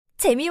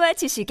재미와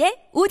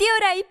지식의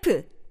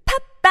오디오라이프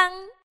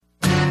팝빵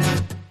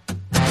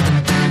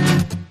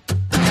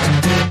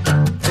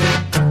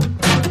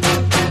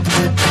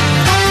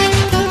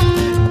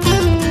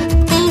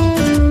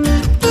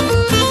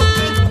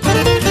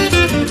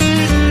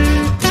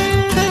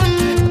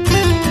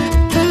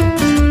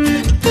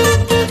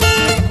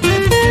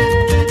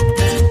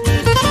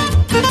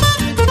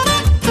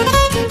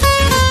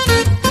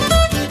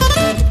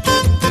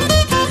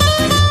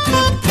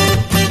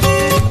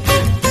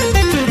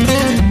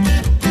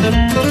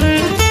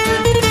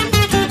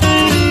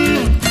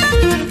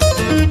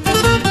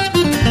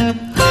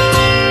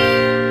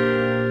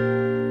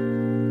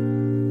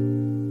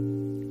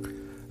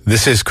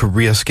This is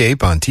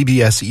Koreascape on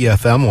TBS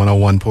EFM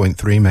 101.3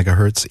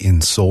 megahertz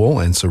in Seoul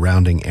and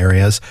surrounding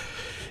areas.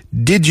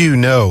 Did you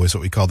know is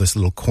what we call this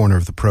little corner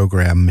of the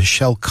program.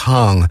 Michelle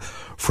Kong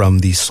from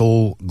the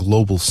Seoul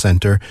Global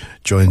Center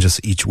joins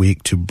us each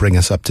week to bring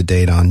us up to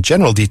date on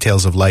general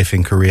details of life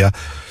in Korea,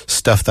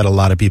 stuff that a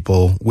lot of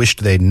people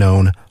wished they'd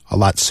known a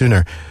lot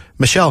sooner.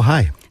 Michelle,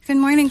 hi. Good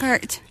morning,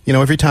 Kurt. You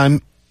know, every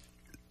time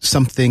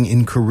something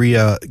in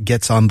Korea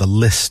gets on the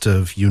list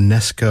of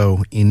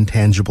UNESCO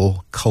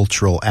intangible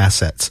cultural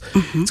assets.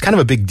 It's kind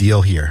of a big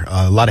deal here.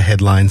 A lot of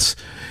headlines.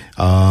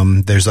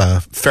 There's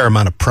a fair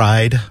amount of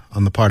pride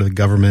on the part of the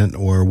government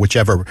or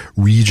whichever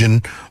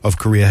region of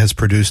Korea has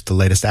produced the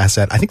latest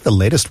asset. I think the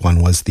latest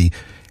one was the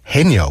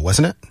Haenyeo,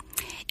 wasn't it?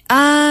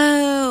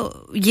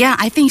 Yeah,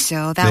 I think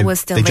so. That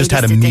was the latest. They just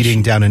had a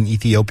meeting down in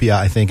Ethiopia,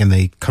 I think, and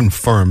they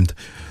confirmed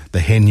the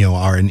Haenyeo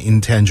are an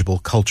intangible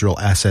cultural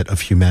asset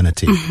of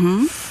humanity.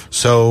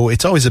 So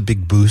it's always a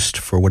big boost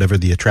for whatever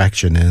the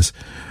attraction is.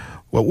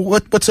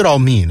 What's it all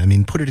mean? I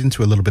mean, put it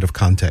into a little bit of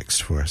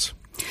context for us.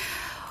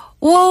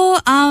 Well,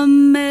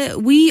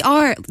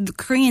 the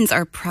Koreans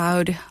are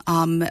proud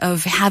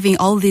of having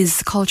all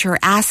these cultural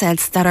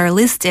assets that are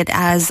listed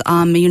as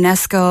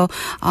UNESCO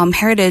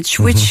heritage,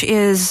 which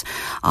is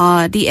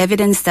the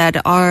evidence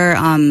that our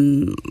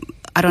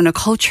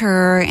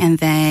culture and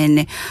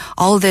then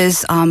all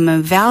these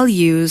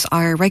values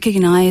are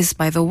recognized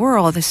by the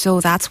world.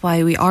 So that's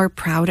why we are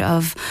proud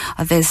of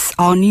this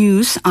all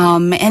news.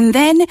 And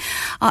then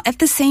at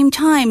the same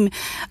time,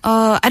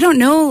 I don't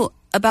know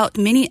about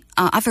many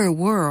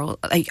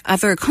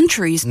other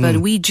countries, but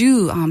we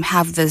do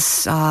have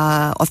this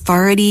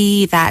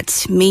authority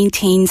that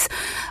maintains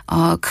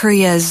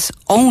Korea's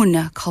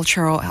own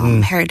cultural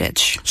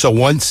heritage. So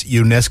once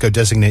UNESCO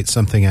designates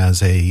something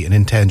as an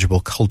intangible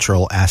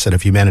cultural asset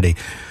of humanity,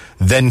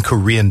 then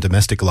Korean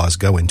domestic laws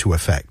go into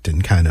effect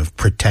and kind of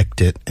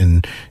protect it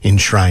and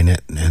enshrine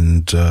it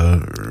and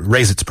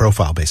raise its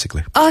profile,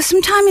 basically.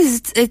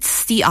 Sometimes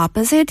it's the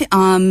opposite.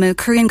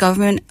 Korean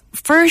government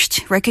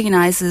first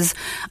recognizes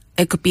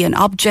it could be an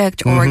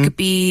object or it could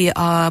be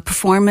a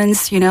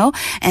performance,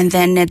 and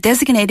then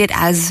designate it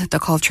as the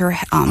cultural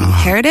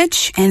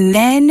heritage. And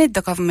then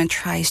the government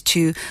tries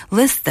to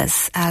list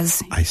this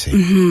as... I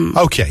see.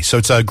 Okay, so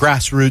it's a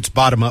grassroots,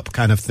 bottom-up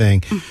kind of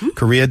thing.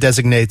 Korea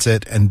designates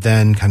it and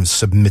then kind of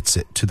submits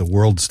it to the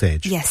world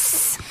stage.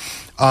 Yes.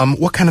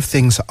 What kind of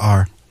things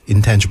are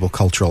intangible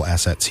cultural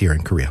assets here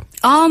in Korea?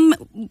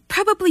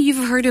 Probably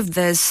you've heard of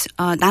this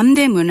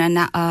Namdaemun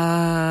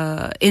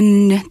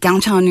in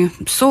downtown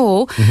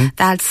Seoul.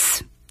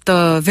 That's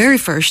the very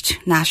first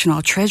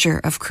national treasure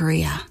of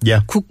Korea.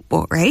 Yeah.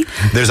 국보, right?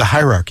 There's a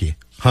hierarchy,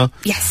 huh?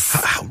 Yes.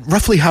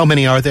 Roughly how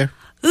many are there?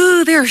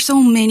 There are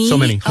so many. So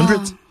many?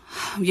 Hundreds?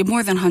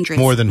 More than hundreds.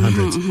 More than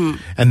hundreds.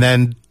 And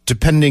then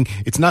depending,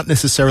 it's not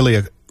necessarily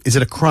is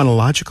it a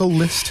chronological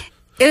list?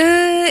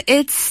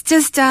 It's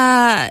just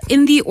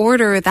in the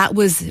order that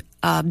was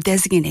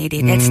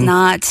designated. It's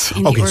not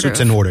in the order. Okay, so it's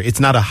in order. It's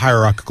not a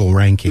hierarchical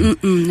ranking.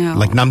 No.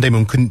 Like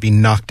Namdaemun couldn't be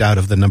knocked out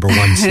of the number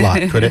one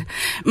slot, could it?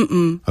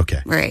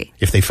 Okay. Right.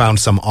 If they found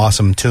some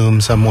awesome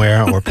tomb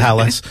somewhere or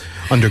palace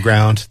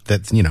underground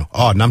that,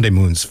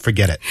 Namdaemun's,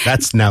 forget it.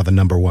 That's now the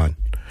number one.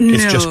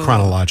 It's just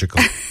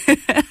chronological.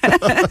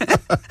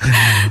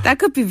 That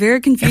could be very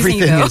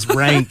confusing, Everything is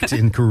ranked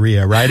in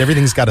Korea, right?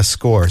 Everything's got a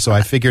score. So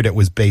I figured it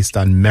was based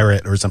on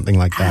merit or something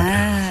like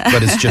that.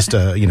 But it's just,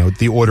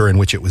 the order in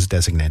which it was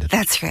designated.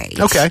 That's right.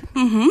 Okay.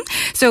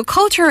 So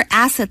cultural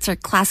assets are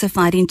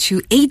classified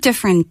into 8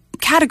 different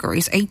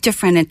categories, 8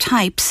 different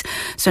types.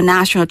 So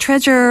national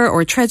treasure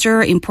or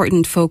treasure,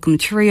 important folk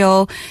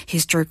material,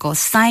 historical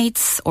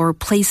sites or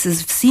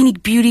places of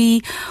scenic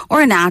beauty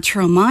or a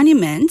natural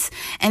monument.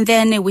 And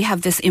then we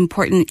have this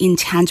important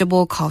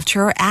intangible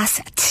cultural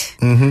asset.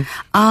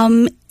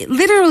 It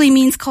literally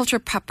means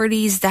cultural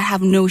properties that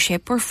have no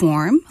shape or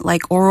form,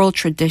 like oral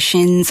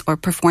traditions or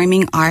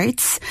performing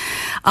arts.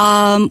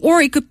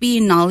 Or it could be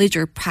knowledge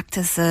or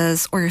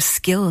practices or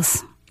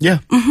skills. Yeah,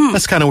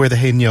 that's kind of where the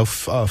Haenyeo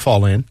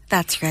fall in.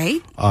 That's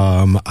right.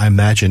 I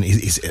imagine,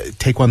 is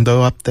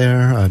Taekwondo up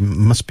there?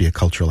 Must be a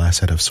cultural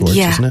asset of sorts,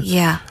 isn't it?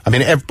 Yeah. I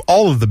mean,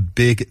 all of the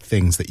big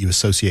things that you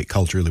associate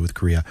culturally with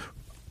Korea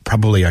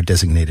probably are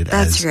designated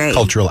as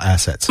cultural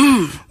assets,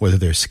 whether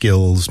they're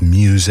skills,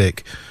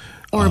 music.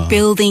 Or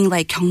building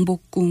like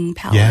Gyeongbokgung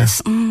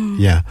Palace.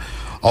 Yeah,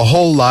 a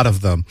whole lot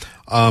of them.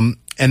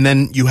 And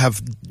then you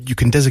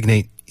can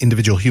designate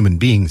individual human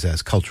beings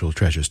as cultural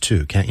treasures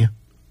too, can't you?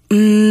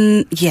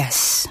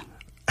 Yes.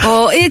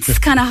 Well, it's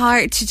kind of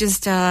hard to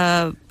just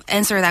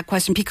answer that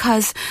question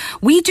because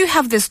we do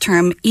have this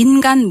term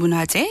인간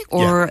문화재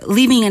or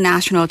living a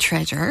national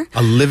treasure.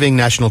 A living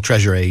national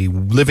treasure, a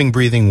living,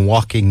 breathing,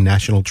 walking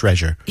national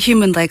treasure.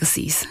 Human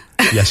legacies.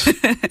 Yes.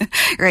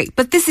 Right.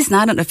 But this is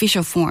not an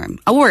official form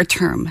or a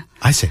term.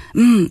 I see.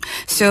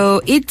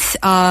 So it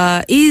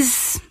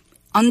is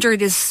under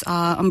this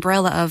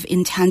umbrella of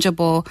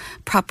intangible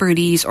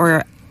properties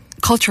or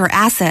cultural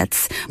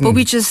assets, but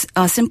we just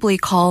simply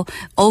call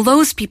all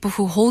those people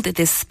who hold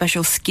these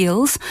special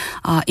skills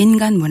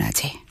인간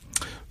문화재.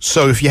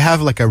 So if you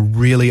have like a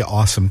really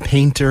awesome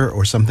painter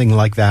or something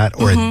like that,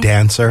 or a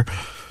dancer,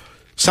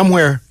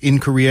 somewhere in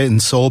Korea, in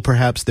Seoul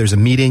perhaps, there's a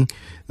meeting.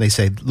 They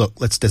say, look,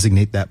 let's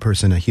designate that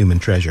person a human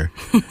treasure.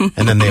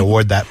 And then they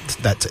award that.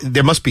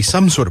 There must be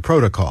some sort of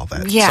protocol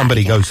that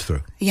somebody goes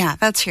through. Yeah,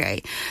 that's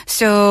right.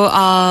 So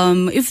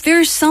if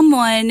there's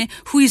someone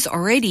who is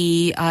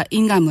already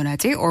인간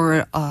문화재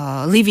or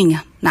living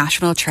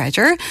national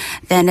treasure,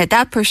 then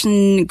that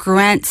person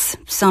grants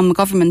some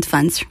government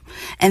funds.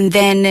 And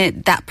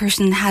then that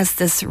person has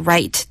this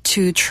right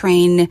to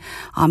train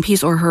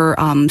his or her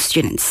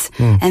students.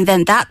 And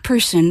then that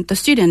person, the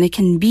student, it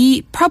can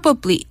be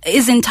probably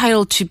is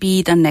entitled to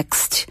be the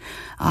next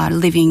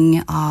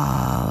living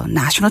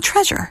national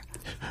treasure.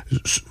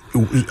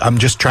 I'm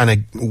just trying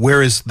to,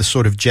 where is the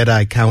sort of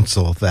Jedi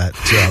council that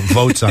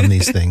votes on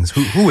these things?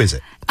 Who is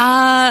it?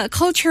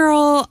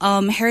 Cultural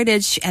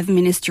Heritage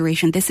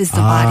Administration. This is the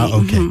body.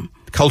 Okay.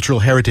 Cultural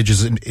Heritage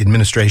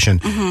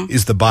Administration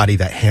is the body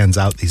that hands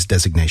out these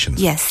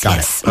designations. Yes. Got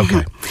it.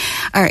 Okay.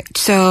 All right.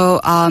 So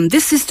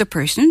this is the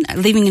person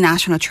living a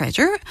national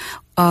treasure.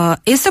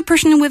 Is the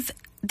person with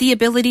the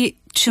ability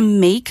to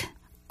make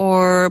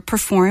or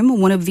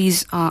perform one of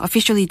these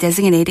officially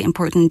designated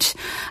important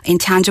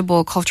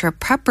intangible cultural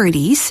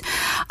properties.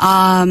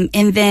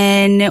 And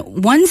then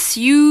once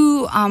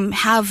you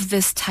have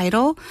this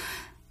title,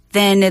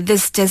 then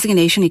this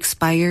designation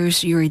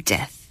expires your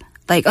death.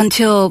 Like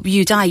until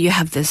you die, you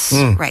have this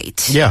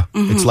right. Yeah,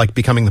 it's like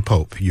becoming the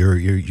Pope.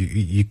 You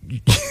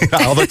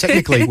although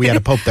technically we had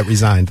a Pope that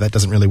resigned, that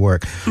doesn't really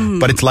work.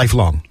 But it's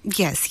lifelong.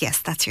 Yes,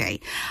 that's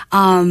right.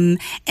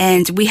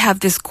 And we have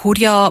this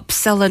Goryeo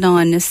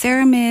Celadon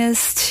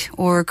ceramist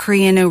or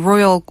Korean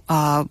royal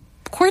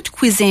court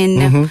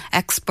cuisine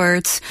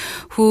experts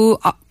who.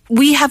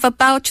 We have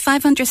about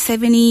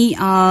 570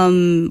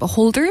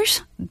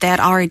 holders that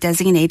are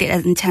designated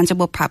as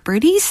intangible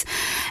properties.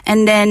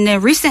 And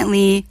then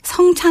recently,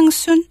 Song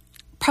Chang-sun,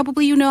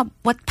 probably you know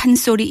what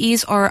pansori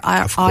is, or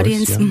our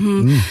audience,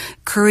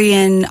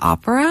 Korean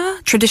opera,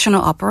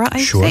 traditional opera,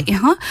 I'd say.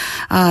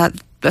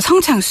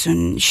 Song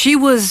Chang-sun, she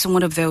was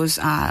one of those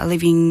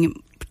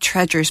living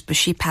treasures, but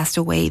she passed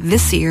away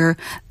this year,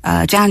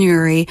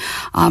 January.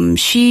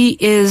 She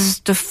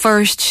is the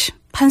first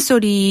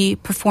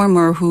pansori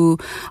performer who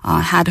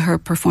had her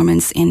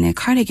performance in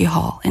Carnegie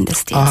Hall in the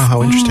States. Ah,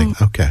 how interesting.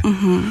 Okay.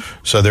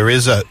 So there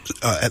is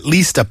at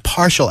least a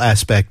partial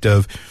aspect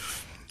of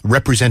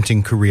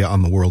representing Korea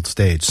on the world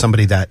stage.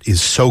 Somebody that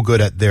is so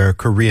good at their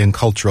Korean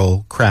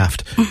cultural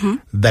craft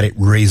that it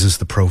raises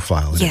the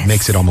profile and it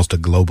makes it almost a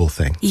global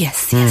thing.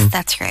 Yes,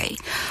 that's right.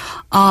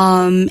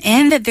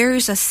 And that there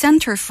is a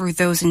center for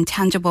those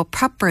intangible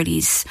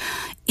properties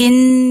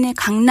in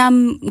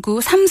Gangnam-gu,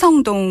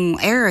 Samseong-dong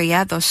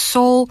area, the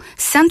Seoul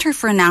Center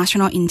for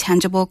National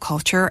Intangible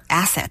Culture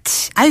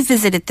Assets. I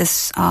visited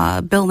this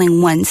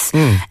building once,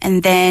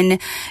 and then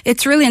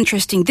it's really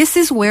interesting. This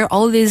is where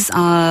all these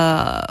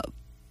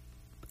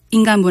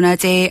인간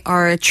문화재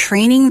are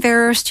training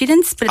their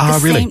students, but at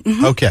the really?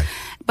 same Okay.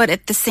 But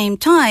at the same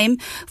time,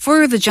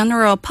 for the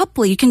general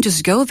public, you can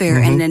just go there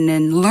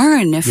and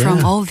learn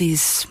from all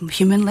these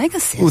human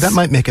legacies. Oh, that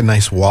might make a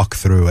nice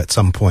walkthrough at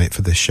some point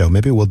for this show.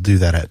 Maybe we'll do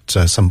that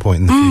at some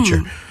point in the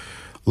future.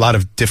 A lot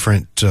of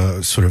different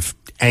sort of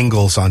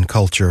angles on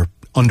culture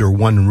under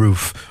one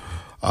roof.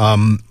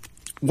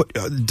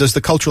 Does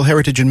the Cultural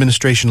Heritage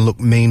Administration look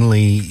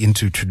mainly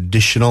into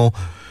traditional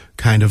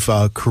kind of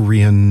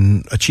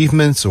Korean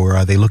achievements, or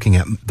are they looking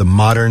at the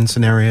modern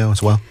scenario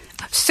as well?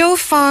 So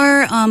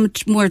far,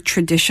 more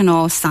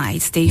traditional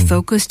sides they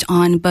focused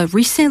on, but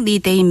recently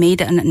they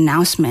made an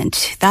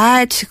announcement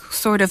that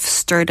sort of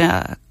stirred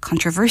a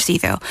controversy,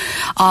 though.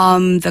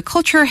 The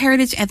Cultural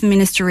Heritage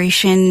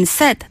Administration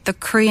said the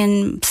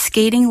Korean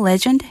skating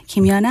legend,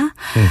 Kim Yeona,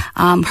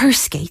 her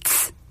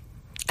skates.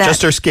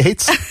 Just her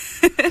skates?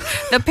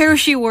 The pair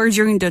she wore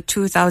during the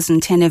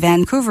 2010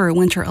 Vancouver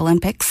Winter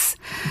Olympics.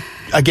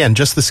 Again,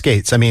 just the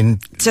skates. I mean,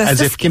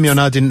 as if Kim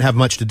Yeona didn't have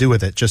much to do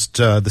with it. Just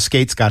the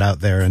skates got out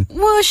there.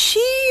 Well,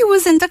 she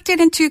was inducted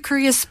into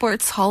Korea's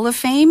Sports Hall of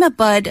Fame,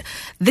 but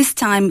this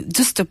time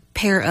just a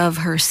pair of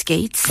her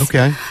skates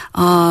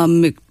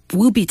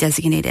will be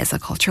designated as a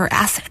cultural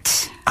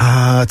asset.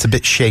 It's a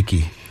bit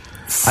shaky.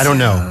 I don't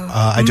know.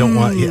 I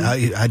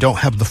don't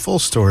have the full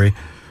story,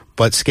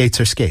 but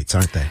skates are skates,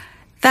 aren't they?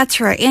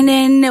 That's right. And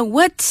then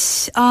what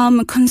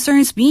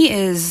concerns me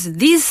is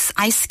these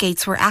ice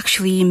skates were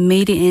actually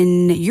made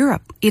in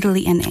Europe,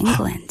 Italy, and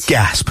England.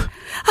 Gasp.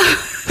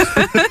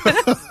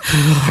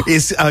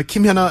 Is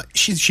Kim Hyuna,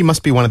 she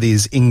must be one of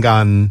these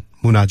인간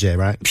문화재,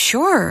 right?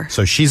 Sure.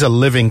 So she's a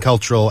living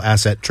cultural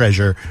asset,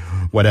 treasure,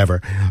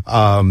 whatever.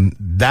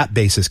 That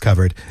base is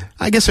covered.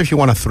 I guess if you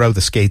want to throw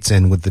the skates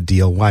in with the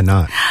deal, why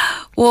not?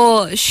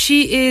 Well,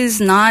 she is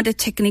not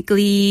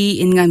technically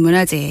인간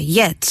문화재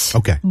yet.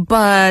 Okay.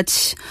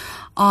 But,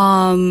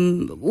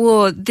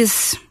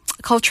 this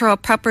cultural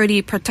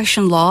property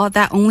protection law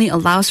that only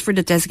allows for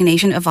the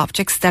designation of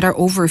objects that are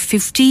over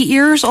 50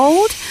 years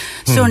old.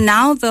 So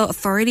now the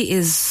authority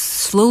is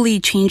slowly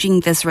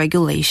changing this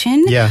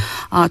regulation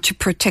to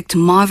protect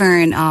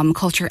modern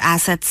culture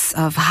assets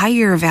of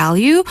higher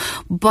value.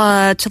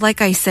 But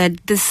like I said,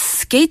 the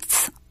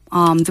skates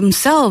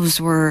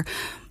themselves were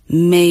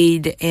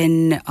made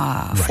in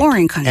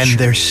foreign countries. And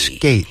they're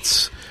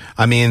skates.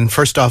 I mean,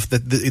 first off,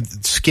 the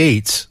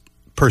skates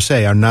per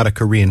se are not a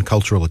Korean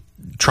cultural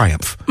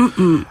triumph.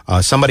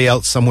 Somebody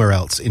else, somewhere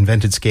else,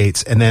 invented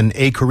skates, and then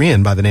a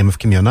Korean by the name of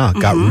Kim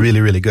Hyuna got really,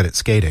 really good at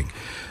skating.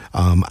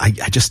 I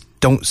just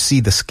don't see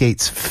the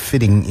skates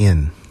fitting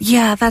in.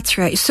 Yeah, that's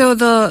right. So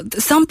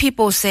some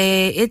people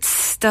say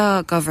it's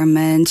the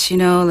government,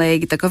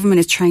 like the government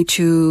is trying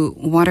to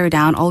water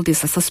down all this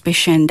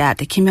suspicion that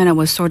Kim Hyuna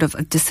was sort of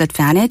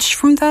disadvantaged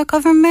from the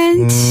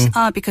government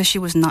because she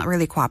was not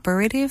really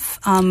cooperative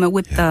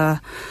with the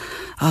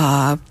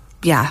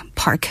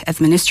park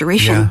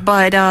administration. Yeah.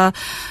 But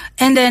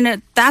and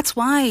then that's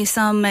why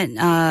some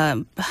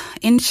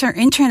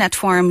internet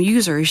forum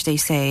users, they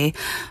say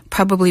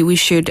probably we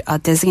should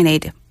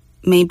designate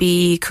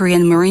maybe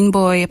Korean Marine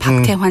Boy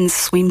Park Tae-hwan's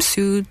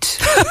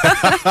swimsuit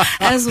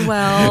as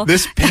well.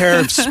 This pair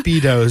of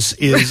Speedos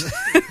is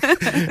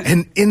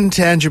an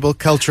intangible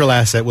cultural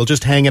asset. We'll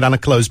just hang it on a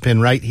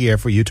clothespin right here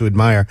for you to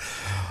admire.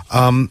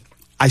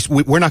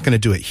 We're not going to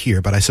do it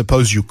here, but I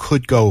suppose you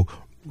could go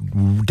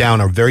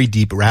down a very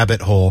deep rabbit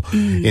hole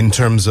in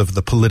terms of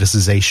the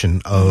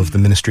politicization of the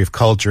Ministry of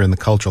Culture and the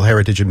Cultural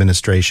Heritage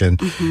Administration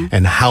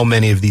and how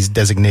many of these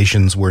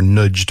designations were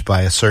nudged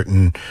by a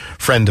certain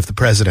friend of the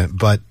president.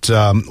 But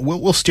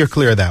we'll steer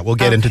clear of that. We'll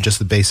get into just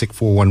the basic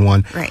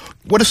 411. Right.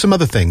 What are some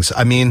other things?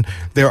 I mean,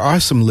 there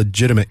are some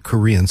legitimate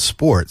Korean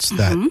sports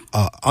that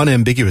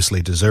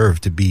unambiguously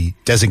deserve to be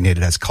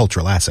designated as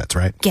cultural assets,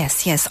 right?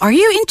 Yes. Are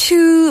you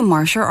into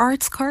martial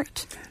arts,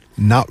 Kurt?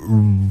 Not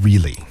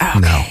really. Okay.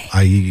 No.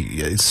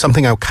 It's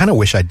something I kind of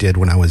wish I did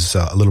when I was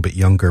a little bit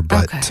younger,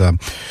 but I've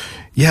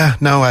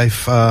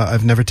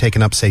never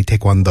taken up, say,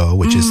 Taekwondo,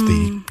 which is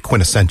the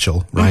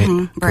quintessential, right?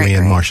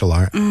 Korean martial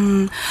art.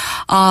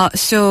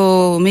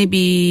 So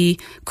maybe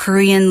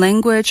Korean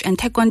language and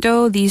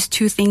Taekwondo, these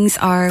two things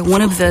are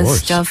one of the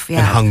stuff.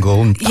 Yeah. And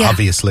Hangul,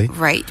 obviously.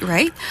 Right.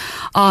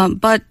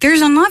 But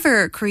there's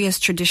another Korea's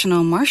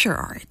traditional martial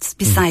arts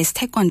besides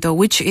Taekwondo,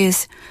 which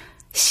is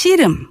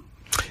씨름.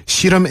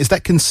 씨름, is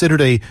that considered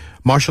a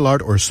martial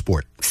art or a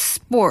sport?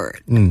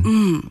 Sport.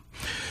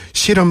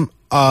 씨름,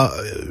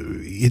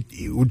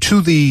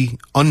 to the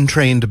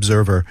untrained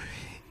observer,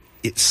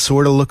 it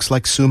sort of looks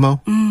like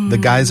sumo. The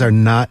guys are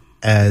not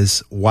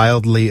as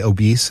wildly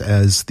obese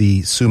as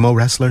the sumo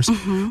wrestlers,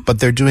 but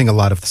they're doing a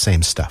lot of the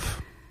same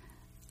stuff.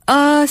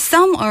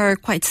 Some are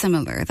quite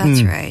similar.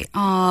 That's right.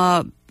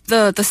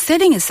 The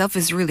setting itself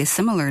is really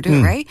similar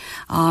too, right?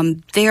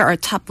 They are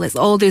topless.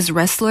 All these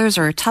wrestlers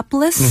are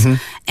topless,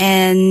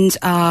 and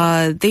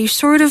they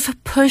sort of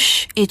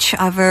push each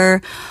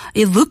other.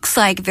 It looks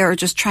like they're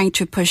just trying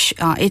to push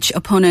each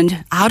opponent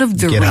out of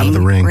the ring. Get out of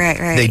the ring.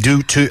 Right. They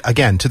do, to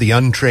the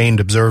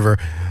untrained observer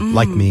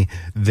like me,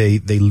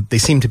 they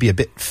seem to be a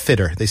bit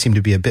fitter. They seem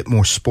to be a bit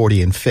more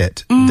sporty and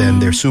fit than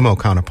their sumo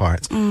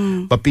counterparts.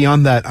 But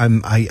beyond that,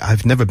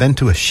 I've never been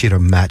to a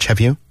씨름 match. Have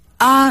you?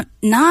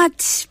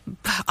 Not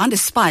on the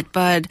spot,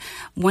 but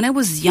when I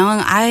was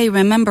young, I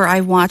remember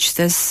I watched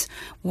this.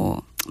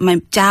 Well,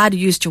 my dad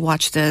used to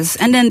watch this,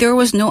 and then there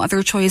was no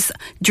other choice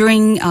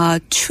during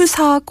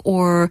Chuseok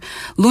or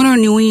Lunar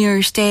New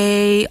Year's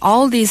Day.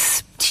 All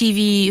these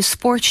TV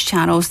sports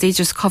channels, they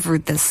just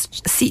covered this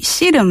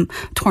씨름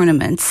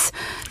tournaments.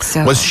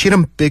 So was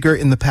씨름 bigger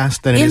in the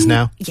past than it is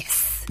now?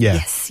 Yes. Yeah.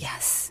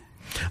 Yes.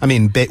 I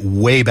mean,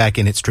 way back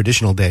in its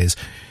traditional days,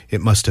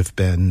 it must have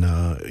been,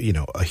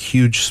 a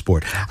huge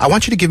sport. I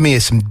want you to give me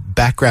some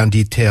background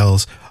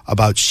details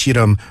about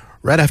씨름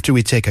right after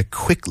we take a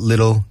quick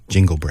little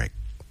jingle break.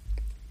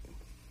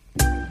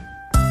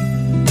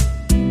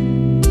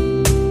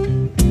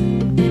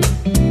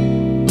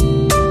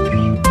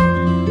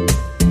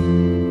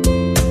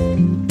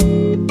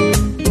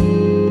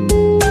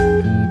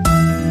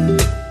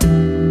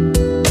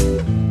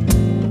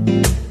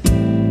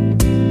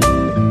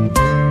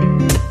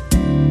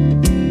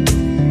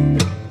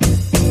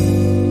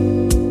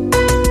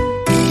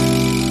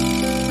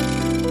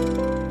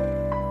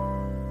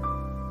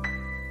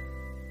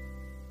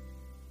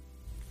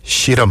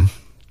 씨름.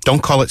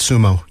 Don't call it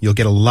sumo. You'll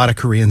get a lot of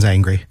Koreans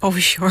angry. Oh,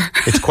 sure.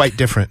 It's quite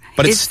different.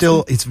 But it's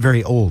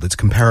very old. It's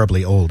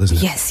comparably old, isn't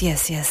it?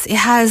 Yes. It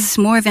has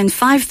more than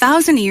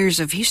 5,000 years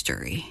of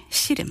history.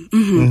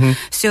 시름.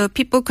 So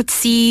people could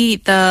see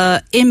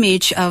the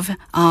image of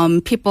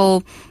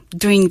people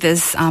doing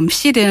this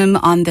시름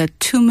on the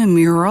tomb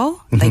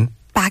mural, like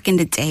back in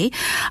the day.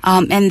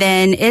 And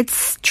then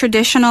it's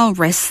traditional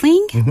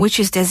wrestling, which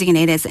is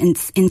designated as an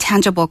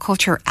intangible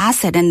cultural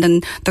asset. And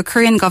then the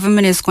Korean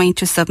government is going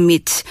to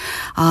submit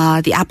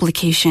the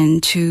application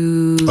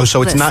to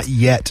so it's not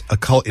yet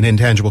an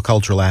intangible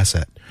cultural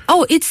asset.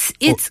 Oh, it's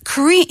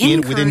Korea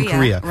within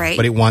Korea, right?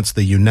 But it wants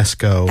the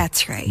UNESCO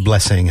That's right.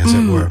 blessing, as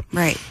it were.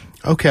 Right.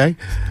 Okay.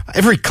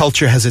 Every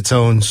culture has its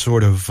own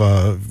sort of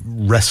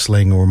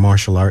wrestling or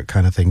martial art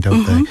kind of thing,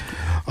 don't they?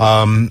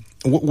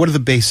 What are the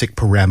basic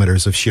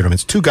parameters of shirim?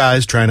 It's two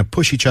guys trying to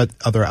push each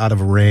other out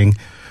of a ring,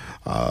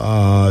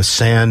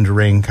 sand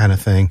ring kind of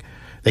thing.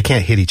 They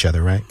can't hit each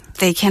other, right?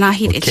 They cannot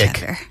hit each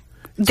kick. other.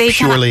 It's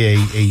purely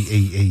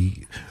a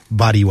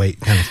body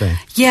weight kind of thing.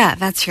 Yeah,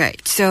 that's right.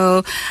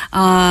 So,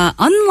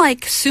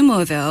 unlike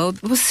sumo, though,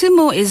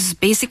 sumo is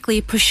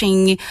basically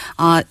pushing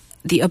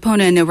the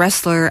opponent, a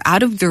wrestler,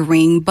 out of the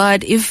ring.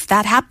 But if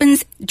that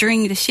happens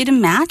during the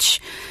shirim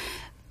match,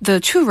 the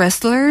two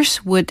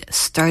wrestlers would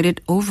start it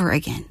over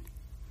again.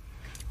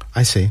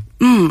 I see.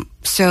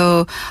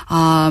 So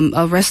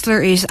a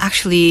wrestler is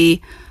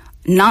actually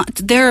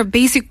their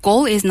basic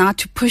goal is not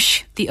to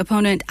push the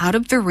opponent out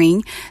of the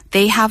ring.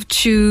 They have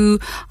to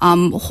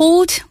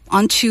hold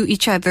onto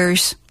each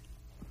other's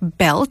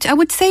belt, I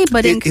would say.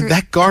 But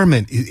that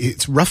garment,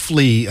 it's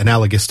roughly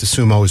analogous to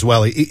sumo as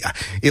well.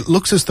 It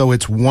looks as though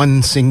it's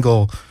one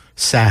single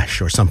sash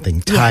or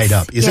something tied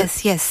up. Is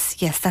it?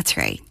 Yes, that's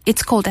right.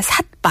 It's called a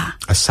satba.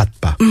 A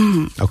satba.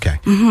 Okay.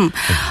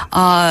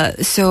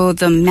 So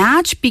the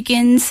match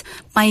begins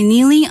by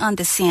kneeling on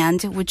the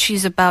sand, which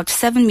is about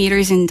 7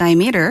 meters in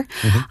diameter,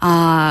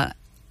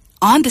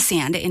 on the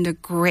sand in the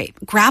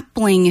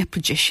grappling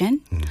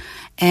position.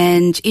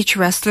 And each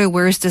wrestler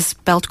wears this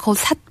belt called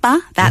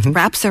satba that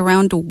wraps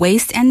around the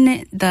waist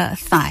and the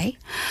thigh.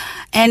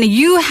 And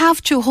you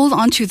have to hold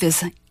on to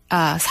this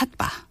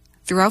satba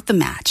throughout the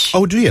match.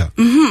 Oh, do you?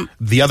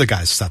 The other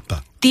guy's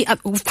satba.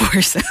 Of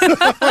course.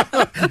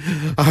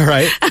 All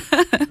right.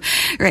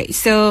 Right.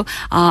 So,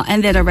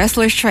 and then the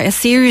wrestlers try a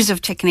series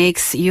of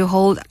techniques. You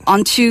hold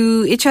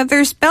onto each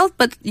other's belt,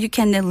 but you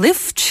can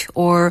lift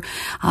or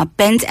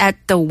bend at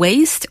the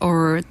waist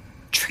or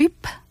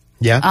trip.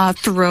 Yeah.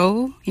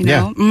 Throw, you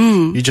know.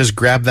 Yeah. You just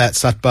grab that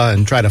satba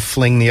and try to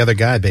fling the other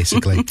guy,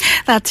 basically.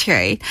 That's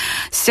right.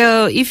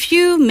 So if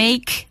you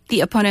make the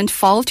opponent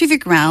fall to the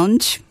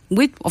ground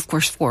with, of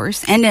course,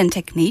 force and then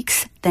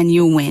techniques, then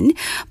you win.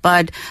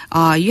 But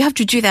you have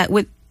to do that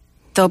with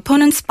the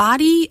opponent's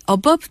body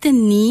above the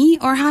knee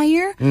or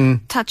higher,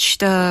 touch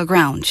the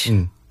ground.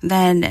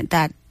 Then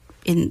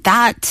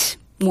that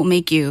will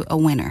make you a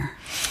winner.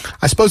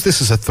 I suppose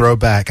this is a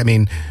throwback. I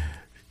mean,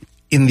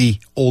 in the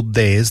old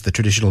days, the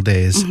traditional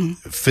days,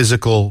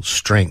 physical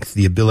strength,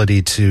 the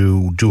ability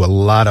to do a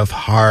lot of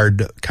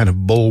hard kind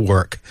of bull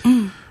work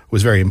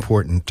was very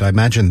important. I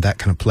imagine that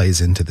kind of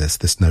plays into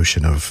this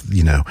notion of,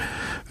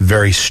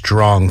 very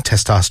strong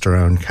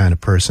testosterone kind of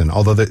person.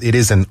 Although it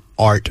is an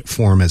art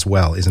form as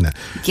well, isn't it?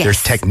 Yes.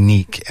 There's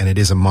technique and it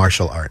is a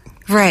martial art.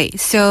 Right.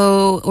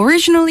 So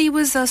originally it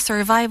was a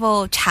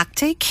survival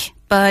tactic,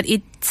 but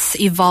it's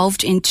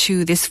evolved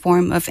into this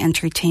form of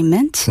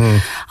entertainment.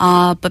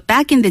 But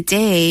back in the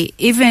day,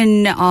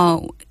 even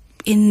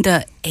in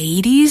the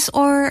 80s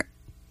or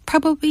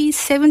probably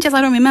 70s,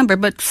 I don't remember,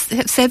 but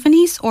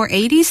 70s or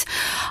 80s,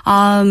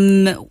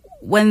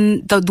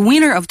 when the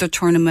winner of the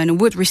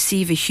tournament would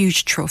receive a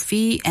huge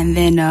trophy and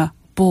then a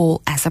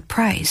bull as a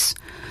prize.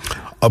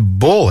 A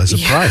bull as a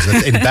prize.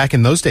 Back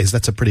in those days,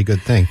 that's a pretty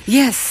good thing.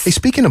 Yes. Hey,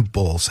 speaking of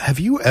bulls, have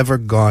you ever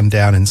gone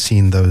down and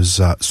seen those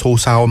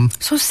sosaum?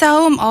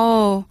 Sosaum?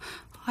 Oh,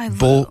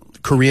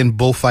 Korean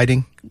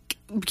bullfighting?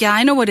 Yeah,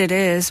 I know what it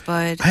is,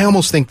 but I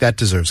almost think that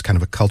deserves kind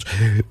of a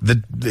culture.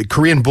 The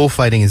Korean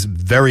bullfighting is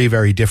very,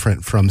 very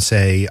different from,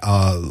 say,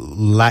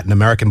 Latin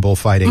American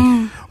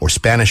bullfighting or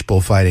Spanish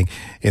bullfighting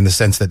in the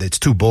sense that it's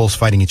two bulls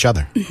fighting each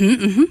other.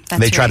 That's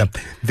they try right.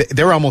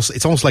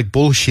 it's almost like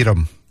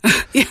bullshit'em.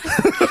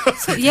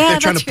 They're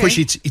trying to push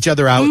each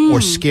other out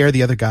or scare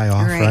the other guy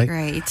off, right?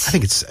 Right. I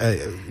think it's,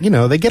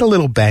 they get a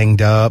little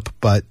banged up,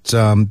 but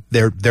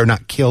they're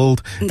not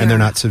killed and they're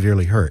not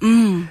severely hurt.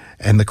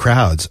 And the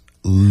crowds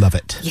love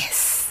it.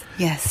 Yes.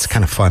 It's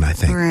kind of fun, I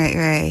think.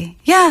 Right.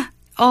 Yeah.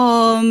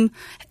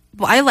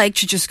 I like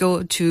to just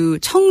go to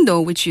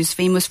Cheongdo, which is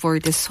famous for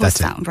this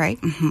sosaum, right?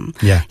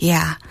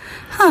 Yeah.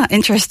 Huh,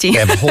 interesting. They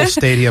have a whole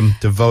stadium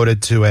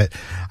devoted to it.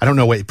 I don't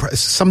know,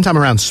 sometime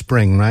around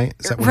spring, right?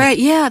 Is that right,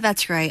 yeah,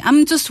 that's right.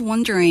 I'm just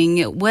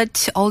wondering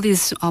what all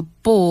these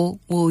bull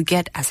will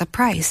get as a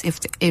prize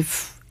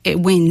if it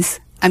wins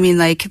I mean,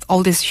 like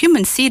all these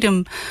human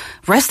sedum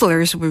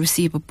wrestlers will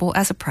receive a bull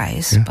as a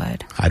prize,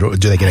 but Do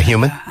they get a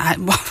human? I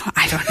don't know.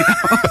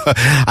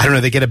 I don't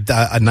know. They get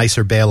a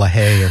nicer bale of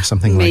hay or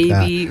something like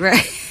that. Maybe,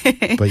 right?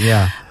 But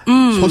yeah.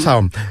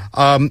 소사움.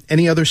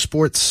 Any other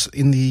sports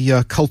in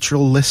the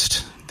cultural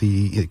list?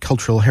 The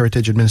Cultural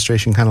Heritage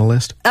Administration kind of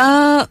list?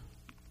 Taekwondo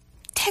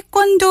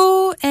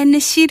and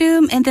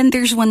씨름, and then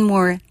there's one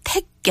more,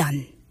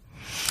 taekyeon.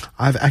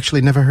 I've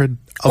actually never heard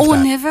of that.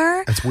 Oh,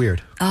 never? That's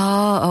weird.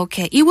 Oh,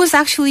 okay. It was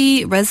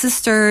actually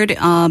registered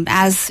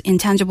as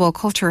intangible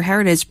cultural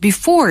heritage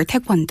before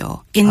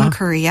Taekwondo in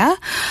Korea.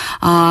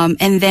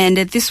 And then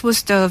this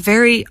was the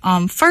very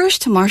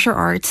first martial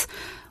arts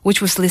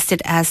which was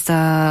listed as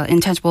the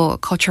intangible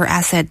cultural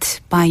asset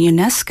by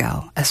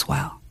UNESCO as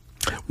well.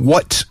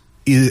 What's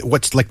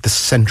like the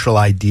central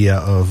idea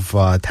of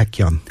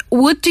taekyeon?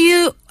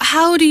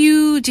 How do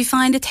you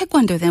define the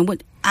Taekwondo then?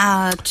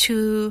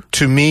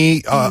 To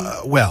me,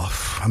 well,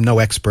 I'm no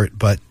expert,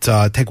 but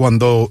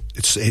Taekwondo,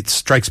 it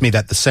strikes me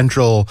that the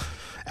central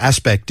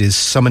aspect is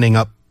summoning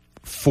up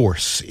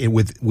force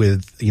with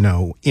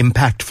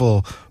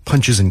impactful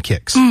punches and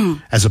kicks,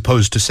 as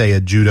opposed to, say,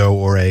 a judo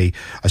or a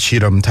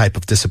shiram type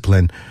of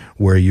discipline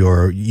where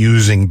you're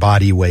using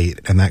body weight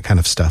and that kind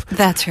of stuff.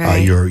 That's right.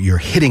 You're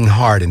hitting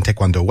hard in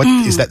Taekwondo.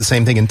 Is that the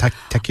same thing in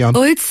Taekyeon?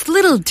 Oh, it's a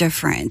little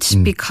different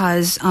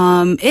because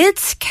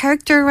it's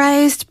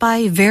characterized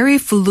by very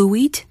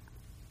fluid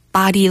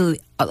body,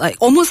 like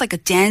almost like a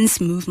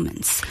dance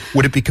movements.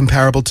 Would it be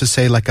comparable to,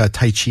 say, like a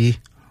Tai Chi?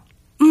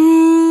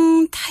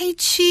 Tai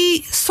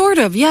Chi, sort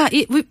of, yeah.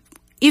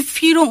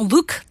 If you don't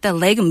look the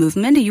leg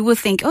movement, you would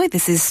think, oh,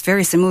 this is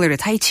very similar to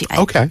Tai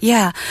Chi. Okay.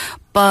 Yeah.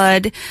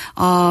 But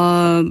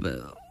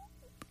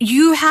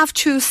you have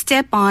to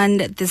step on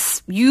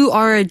this. You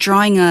are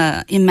drawing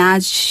you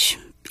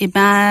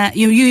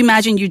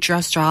imagine you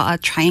just draw a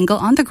triangle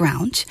on the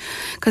ground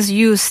because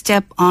you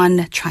step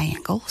on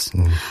triangles.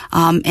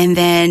 And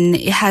then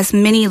it has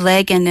many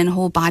leg and then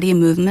whole body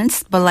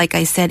movements. But like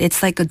I said,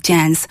 it's like a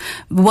dance,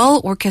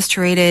 well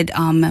orchestrated.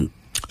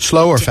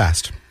 Slow or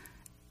fast?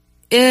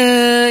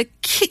 It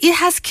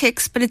has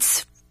kicks, but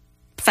it's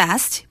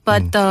fast.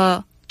 But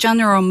the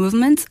general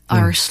movements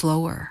are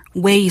slower,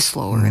 way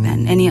slower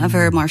than any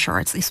other martial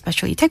arts,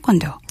 especially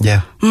Taekwondo.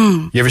 Yeah.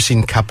 You ever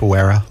seen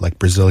capoeira, like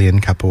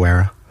Brazilian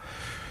capoeira?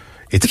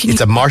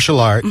 It's a martial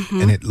art,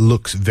 and it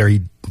looks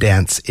very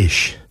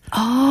dance-ish.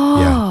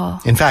 Oh. Yeah.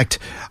 In fact,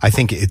 I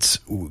think it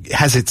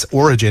has its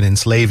origin in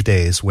slave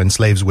days when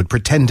slaves would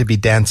pretend to be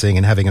dancing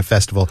and having a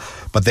festival,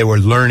 but they were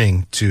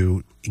learning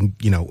to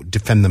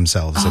defend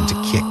themselves and to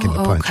kick and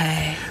to punch.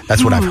 Okay.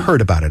 That's what I've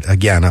heard about it.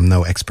 Again, I'm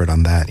no expert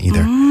on that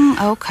either.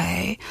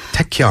 Okay.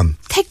 Taekyeon.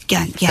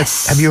 Taekyeon,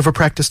 yes. Have you ever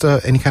practiced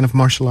any kind of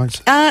martial arts?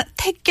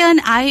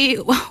 Taekyeon, I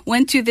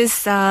went to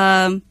this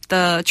the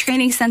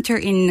training center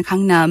in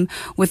Gangnam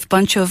with a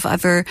bunch of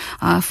other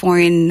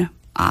foreign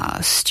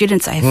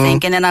students, I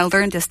think. And then I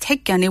learned this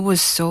Taekyeon. It was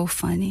so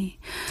funny.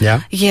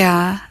 Yeah?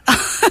 Yeah.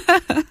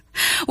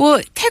 Well,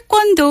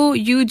 Taekwondo,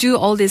 you do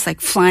all this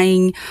like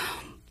flying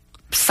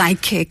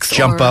side kicks.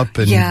 Jump up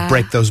and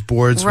break those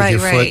boards with your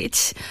foot.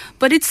 Right.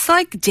 But it's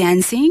like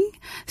dancing.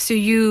 So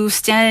you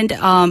stand,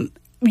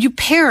 you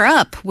pair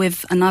up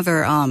with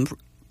another, I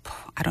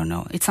don't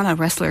know, it's not a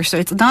wrestler, so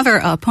it's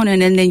another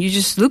opponent, and then you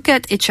just look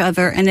at each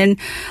other and then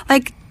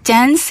like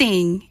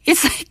dancing.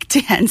 It's like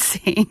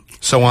dancing.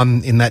 So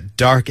in that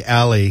dark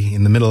alley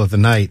in the middle of the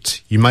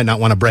night, you might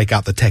not want to break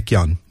out the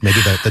Taekyeon. Maybe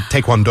the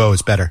Taekwondo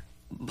is better.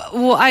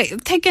 Well,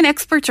 Taekwondo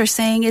experts are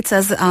saying it's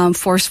as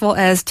forceful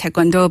as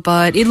Taekwondo,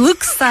 but it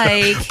looks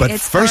like but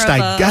it's first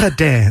I gotta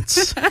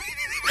dance.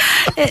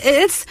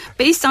 It's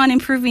based on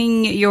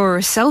improving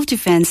your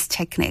self-defense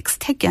techniques.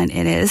 Taekwondo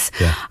it is.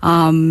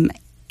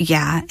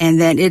 Yeah. And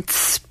then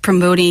it's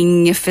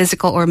promoting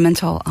physical or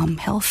mental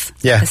health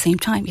at the same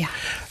time. Yeah.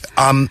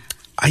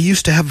 I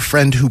used to have a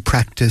friend who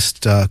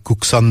practiced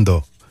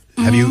Gukseondo.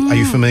 Are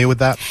you familiar with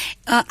that?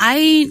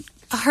 I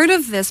heard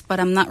of this, but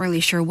I'm not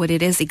really sure what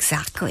it is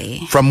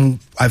exactly.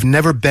 I've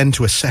never been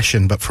to a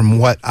session, but from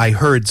what I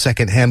heard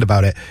secondhand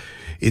about it,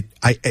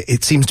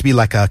 it seems to be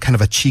like a kind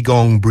of a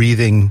qigong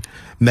breathing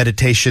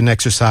meditation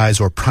exercise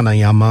or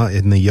pranayama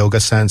in the yoga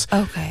sense.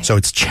 Okay. So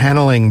it's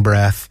channeling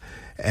breath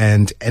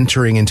and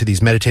entering into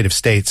these meditative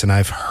states. And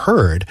I've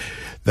heard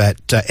that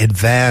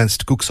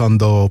advanced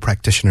Gukseondo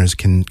practitioners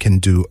can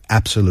do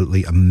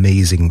absolutely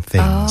amazing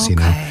things,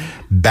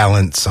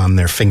 balance on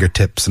their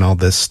fingertips and all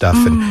this stuff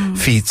and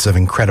feats of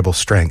incredible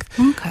strength.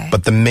 Okay.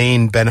 But the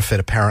main benefit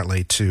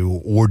apparently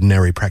to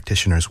ordinary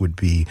practitioners would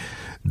be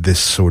this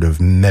sort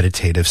of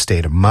meditative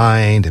state of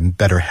mind and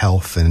better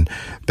health and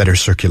better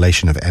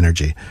circulation of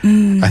energy.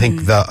 I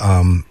think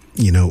the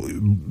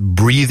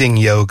breathing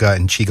yoga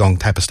and qigong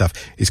type of stuff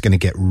is going to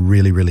get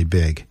really, really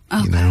big,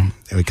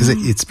 because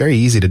it's very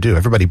easy to do.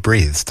 Everybody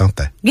breathes, don't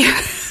they? Yeah.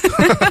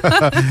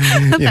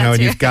 And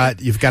you've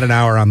got an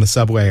hour on the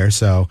subway or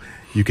so.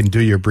 You can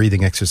do your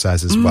breathing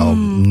exercises while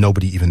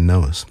nobody even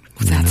knows.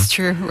 That's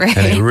true, right?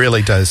 And it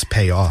really does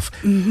pay off.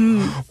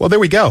 Well, there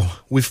we go.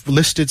 We've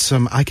listed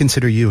some, I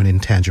consider you an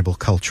intangible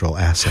cultural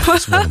asset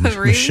as well,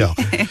 Really? Michelle.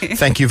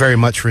 Thank you very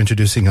much for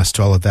introducing us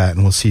to all of that,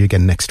 and we'll see you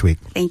again next week.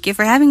 Thank you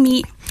for having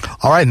me.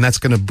 All right, and that's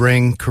going to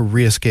bring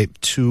Koreascape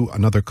to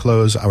another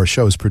close. Our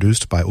show is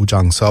produced by Oh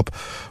Jang-sup,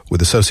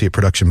 with associate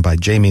production by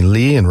Jamie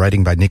Lee and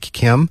writing by Nikki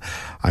Kim.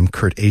 I'm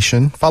Kurt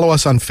Asian. Follow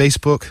us on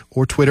Facebook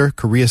or Twitter.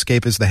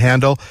 Koreascape is the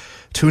handle.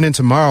 Tune in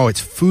tomorrow. It's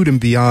Food and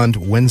Beyond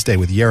Wednesday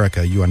with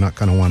Yerika. You are not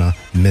going to want to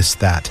miss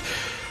that.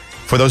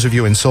 For those of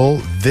you in Seoul,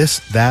 This,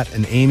 That,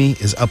 and Amy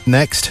is up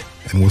next,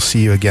 and we'll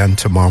see you again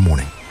tomorrow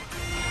morning.